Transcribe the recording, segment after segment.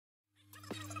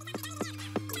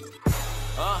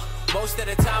Most of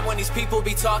the time when these people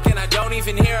be talking, I don't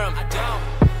even hear them.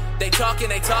 They talk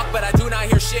and they talk, but I do not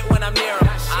hear shit when I'm near them.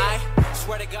 I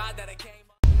swear to God that I came.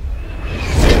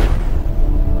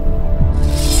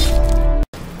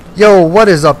 Yo, what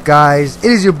is up, guys?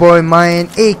 It is your boy Mayan,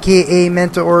 aka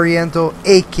Mentor Oriental,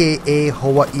 aka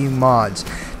Hawaii Mods.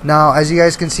 Now, as you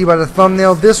guys can see by the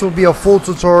thumbnail, this will be a full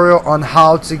tutorial on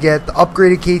how to get the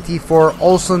upgraded KT4,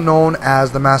 also known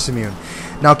as the MASAMUNE.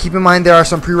 Now, keep in mind there are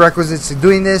some prerequisites to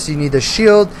doing this. You need the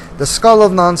shield, the skull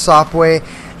of non-stopway,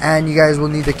 and you guys will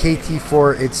need the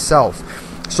KT4 itself.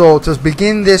 So to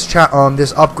begin this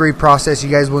this upgrade process, you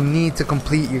guys will need to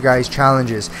complete your guys'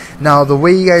 challenges. Now, the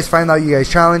way you guys find out you guys'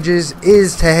 challenges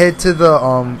is to head to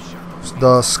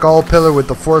the skull pillar with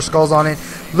the 4 skulls on it.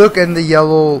 Look in the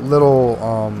yellow little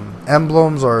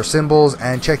emblems or symbols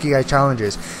and check you guys'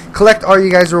 challenges. Collect all you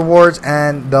guys' rewards,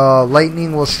 and the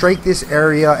lightning will strike this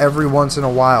area every once in a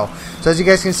while. So as you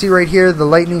guys can see right here, the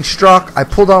lightning struck. I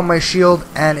pulled out my shield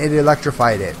and it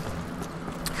electrified it.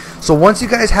 So once you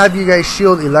guys have your guys'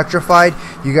 shield electrified,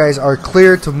 you guys are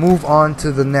clear to move on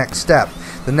to the next step.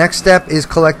 The next step is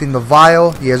collecting the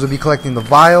vial. You guys will be collecting the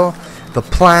vial, the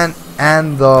plant,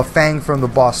 and the fang from the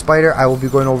boss spider. I will be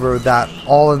going over that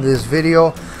all in this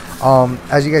video.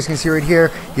 As you guys can see right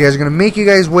here, you guys are going to make you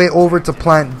guys way over to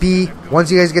plant B. Once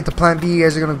you guys get to plant B, you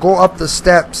guys are going to go up the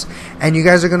steps and you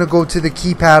guys are going to go to the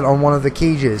keypad on one of the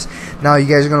cages. Now you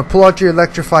guys are going to pull out your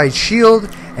electrified shield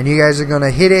and you guys are going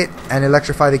to hit it and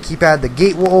electrify the keypad. The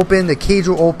gate will open, the cage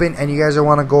will open, and you guys will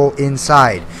want to go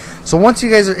inside. So once you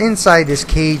guys are inside this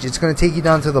cage, it's going to take you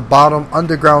down to the bottom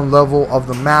underground level of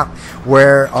the map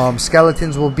where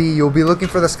skeletons will be. You'll be looking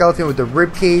for the skeleton with the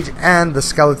rib cage and the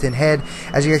skeleton head.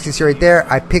 As you guys can see right there,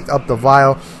 I picked up the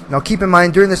vial. Now keep in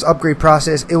mind, during this upgrade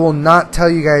process, it will not tell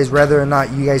you guys whether or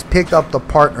not you guys picked up the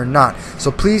part or not.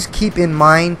 So please keep in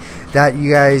mind that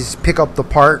you guys pick up the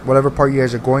part, whatever part you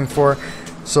guys are going for.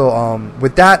 So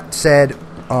with that said,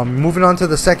 moving on to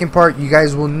the second part, you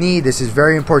guys will need, this is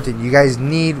very important, you guys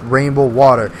need rainbow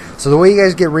water. So the way you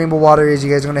guys get rainbow water is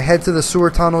you guys are going to head to the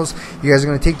sewer tunnels. You guys are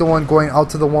going to take the one going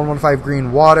out to the 115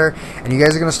 green water, and you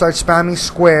guys are going to start spamming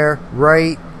square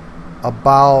right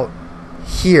about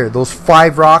here. Those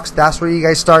 5 rocks, that's where you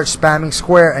guys start spamming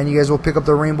square, and you guys will pick up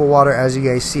the rainbow water as you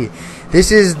guys see. This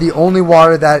is the only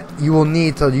water that you will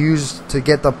need to use to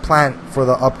get the plant for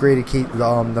the upgraded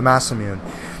the MASAMUNE.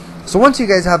 So once you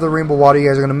guys have the rainbow water, you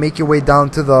guys are going to make your way down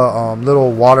to the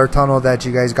little water tunnel that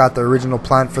you guys got the original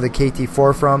plant for the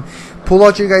KT4 from. Pull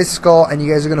out your guys' skull and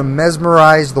you guys are going to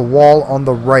mesmerize the wall on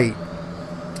the right.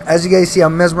 As you guys see,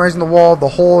 I'm mesmerizing the wall. The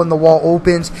hole in the wall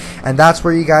opens, and that's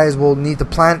where you guys will need to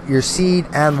plant your seed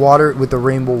and water it with the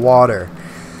rainbow water.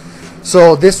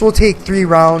 So this will take 3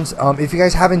 rounds. If you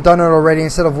guys haven't done it already,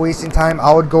 instead of wasting time,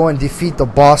 I would go and defeat the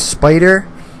boss spider.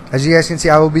 As you guys can see,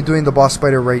 I will be doing the boss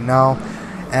spider right now.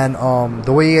 And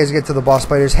the way you guys get to the boss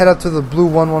spider is head up to the blue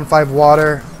 115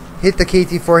 water, hit the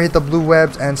KT4, hit the blue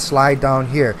webs, and slide down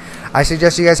here. I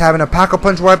suggest you guys having a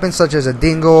pack-a-punch weapon such as a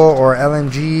dingo or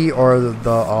LMG or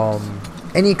the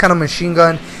any kind of machine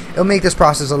gun. It'll make this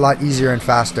process a lot easier and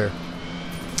faster.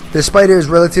 This spider is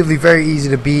relatively very easy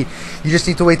to beat. You just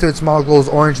need to wait till its mouth glows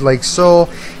orange like so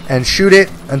and shoot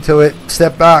it until it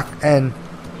step back, and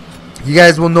you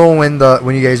guys will know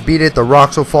when you guys beat it, the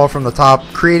rocks will fall from the top,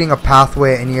 creating a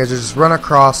pathway, and you guys will just run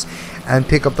across and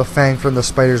pick up the fang from the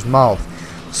spider's mouth.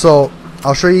 So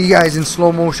I'll show you guys in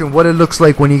slow motion what it looks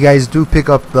like when you guys do pick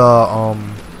up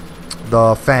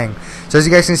the fang. So as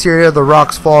you guys can see here, the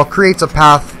rocks fall, creates a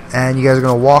path, and you guys are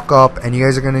going to walk up, and you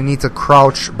guys are going to need to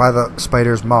crouch by the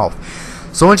spider's mouth.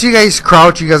 So once you guys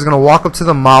crouch, you guys are going to walk up to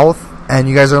the mouth, and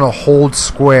you guys are going to hold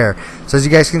square. So as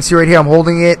you guys can see right here, I'm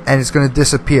holding it and it's going to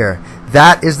disappear.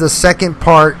 That is the second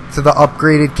part to the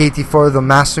upgraded KT4, the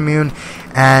MASAMUNE.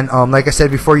 And like I said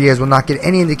before, you guys will not get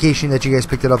any indication that you guys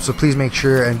picked it up, so please make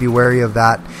sure and be wary of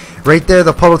that. Right there,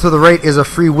 the puddle to the right is a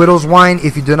free widow's wine.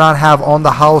 If you do not have On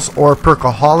the House or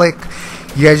Perkaholic,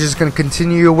 you guys are just going to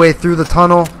continue your way through the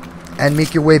tunnel and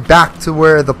make your way back to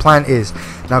where the plant is.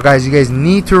 Now guys, you guys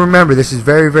need to remember, this is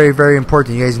very, very, very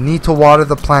important. You guys need to water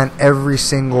the plant every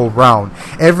single round.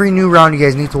 Every new round, you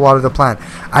guys need to water the plant.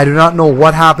 I do not know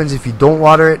what happens if you don't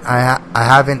water it. I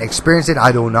haven't experienced it.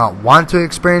 I do not want to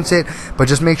experience it. But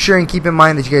just make sure and keep in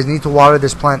mind that you guys need to water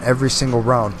this plant every single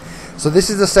round. So this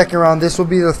is the second round. This will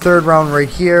be the third round right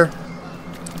here.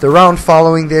 The round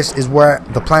following this is where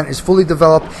the plant is fully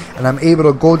developed and I'm able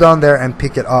to go down there and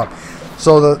pick it up.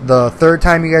 So the third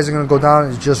time you guys are going to go down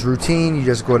is just routine. You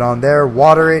just go down there,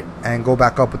 water it, and go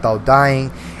back up without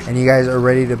dying, and you guys are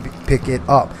ready to pick it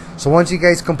up. So once you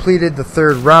guys completed the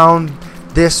third round,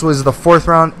 This was the 4th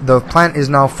round. The plant is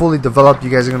now fully developed. You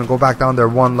guys are going to go back down there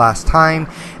one last time,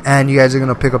 and you guys are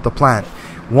going to pick up the plant.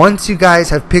 Once you guys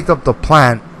have picked up the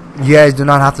plant, you guys do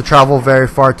not have to travel very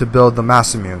far to build the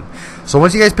MASAMUNE. So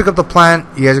once you guys pick up the plant,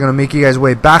 you guys are going to make you guys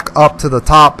way back up to the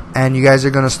top, and you guys are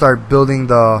going to start building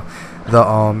the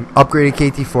upgraded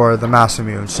KT4, the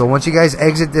MASAMUNE. So once you guys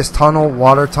exit this tunnel,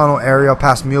 water tunnel area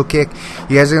past Mule Kick,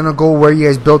 you guys are going to go where you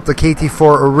guys built the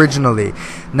KT4 originally.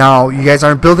 Now, you guys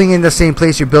aren't building it in the same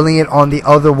place, you're building it on the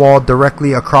other wall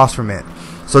directly across from it.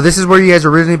 So this is where you guys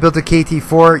originally built the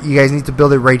KT4. You guys need to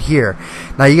build it right here.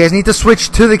 Now you guys need to switch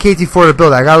to the KT4 to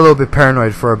build it. I got a little bit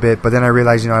paranoid for a bit, but then I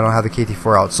realized, I don't have the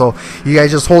KT4 out. So you guys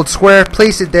just hold square,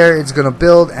 place it there, it's going to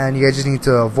build, and you guys just need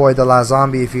to avoid the last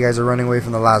zombie if you guys are running away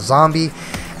from the last zombie.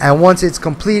 And once it's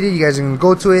completed, you guys are going to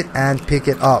go to it and pick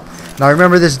it up. Now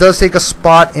remember, this does take a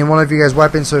spot in one of you guys'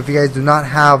 weapons, so if you guys do not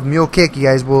have Mule Kick, you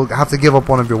guys will have to give up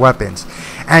one of your weapons.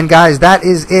 And guys, that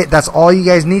is it. That's all you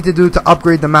guys need to do to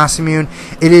upgrade the MASAMUNE.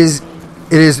 It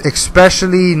is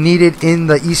especially needed in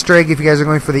the Easter egg if you guys are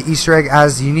going for the Easter egg,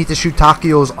 as you need to shoot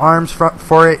Takio's arms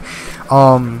for it.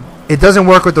 It doesn't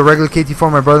work with the regular KT4.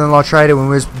 My brother-in-law tried it when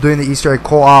we was doing the Easter egg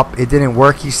co-op. It didn't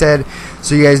work, he said.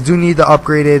 So you guys do need the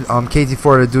upgraded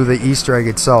KT4 to do the Easter egg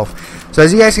itself. So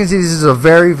as you guys can see, this is a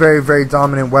very, very, very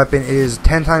dominant weapon. It is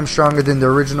 10 times stronger than the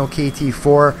original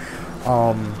KT4.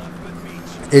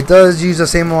 It does use the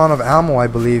same amount of ammo, I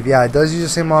believe. Yeah, it does use the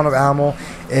same amount of ammo.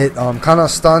 It kind of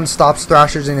stops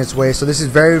thrashers in its way. So this is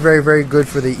very, very, very good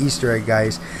for the Easter egg,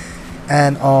 guys.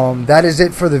 And that is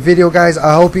it for the video, guys.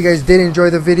 I hope you guys did enjoy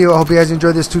the video. I hope you guys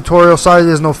enjoyed this tutorial. Sorry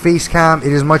there's no face cam.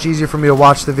 It is much easier for me to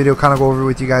watch the video, kind of go over it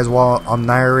with you guys while I'm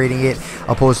narrating it,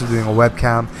 opposed to doing a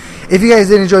webcam. If you guys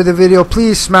did enjoy the video,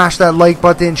 please smash that like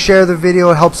button, share the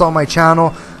video. It helps out my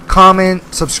channel. Comment,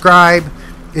 subscribe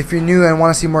if you're new and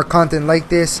want to see more content like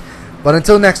this. But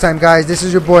until next time, guys, this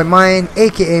is your boy Mayan,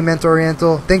 aka Mentor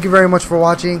Oriental. Thank you very much for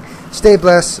watching. Stay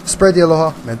blessed, spread the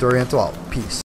aloha. Mentor Oriental out. Peace.